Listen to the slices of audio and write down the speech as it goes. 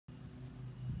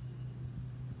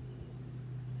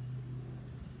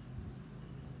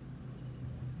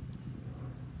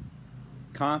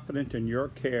confident in your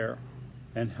care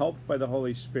and helped by the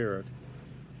Holy Spirit,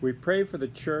 we pray for the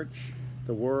church,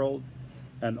 the world,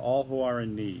 and all who are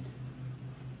in need.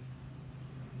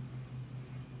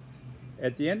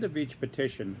 At the end of each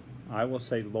petition, I will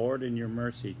say, Lord, in your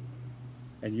mercy,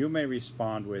 and you may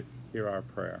respond with, hear our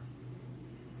prayer.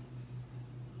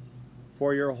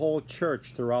 For your whole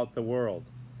church throughout the world,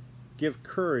 give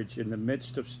courage in the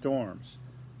midst of storms,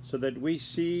 so that we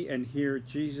see and hear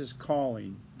Jesus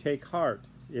calling, take heart,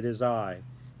 it is I,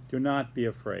 do not be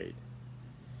afraid.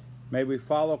 May we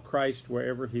follow Christ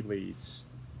wherever he leads.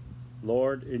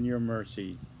 Lord, in your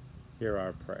mercy, hear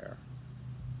our prayer.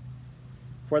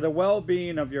 For the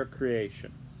well-being of your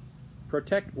creation,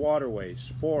 protect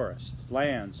waterways, forests,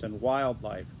 lands, and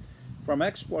wildlife from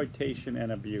exploitation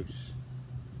and abuse.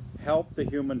 Help the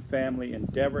human family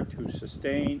endeavor to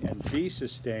sustain and be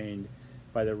sustained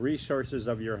by the resources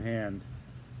of your hand.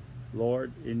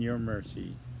 Lord, in your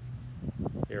mercy,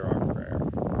 hear our prayer.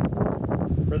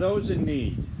 For those in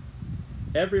need,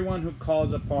 everyone who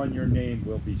calls upon your name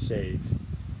will be saved.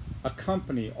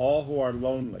 Accompany all who are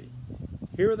lonely.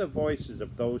 Hear the voices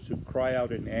of those who cry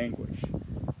out in anguish,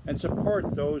 and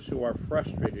support those who are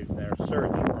frustrated in their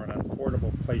search for an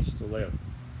affordable place to live.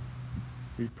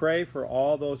 We pray for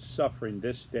all those suffering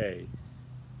this day.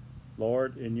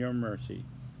 Lord, in your mercy,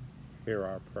 hear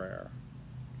our prayer.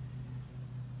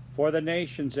 For the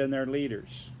nations and their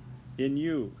leaders, in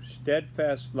you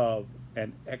steadfast love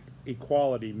and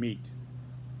equality meet,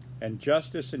 and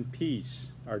justice and peace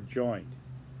are joined.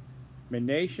 May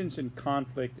nations in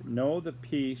conflict know the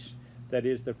peace that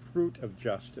is the fruit of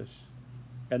justice,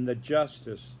 and the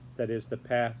justice that is the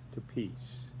path to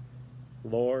peace.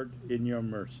 Lord, in your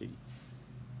mercy,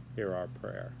 hear our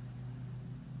prayer.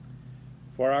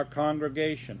 For our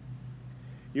congregation,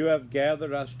 you have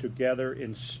gathered us together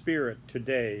in spirit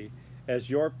today as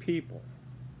your people,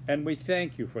 and we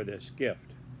thank you for this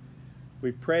gift.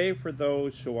 We pray for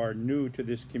those who are new to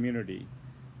this community,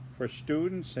 for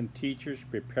students and teachers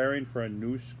preparing for a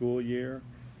new school year,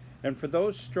 and for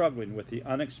those struggling with the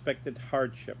unexpected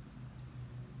hardship.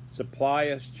 Supply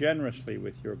us generously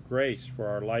with your grace for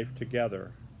our life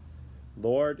together.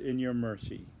 Lord, in your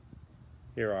mercy,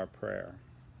 hear our prayer.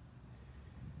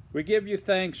 We give you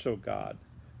thanks, O God,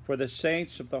 for the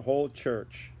saints of the whole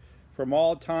church, from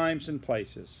all times and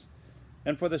places,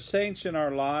 and for the saints in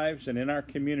our lives and in our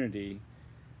community,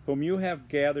 whom you have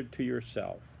gathered to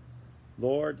yourself.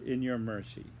 Lord, in your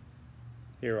mercy,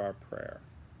 hear our prayer.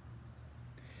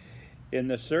 In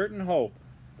the certain hope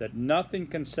that nothing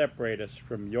can separate us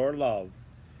from your love,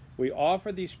 we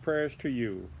offer these prayers to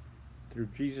you, through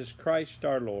Jesus Christ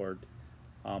our Lord.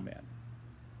 Amen.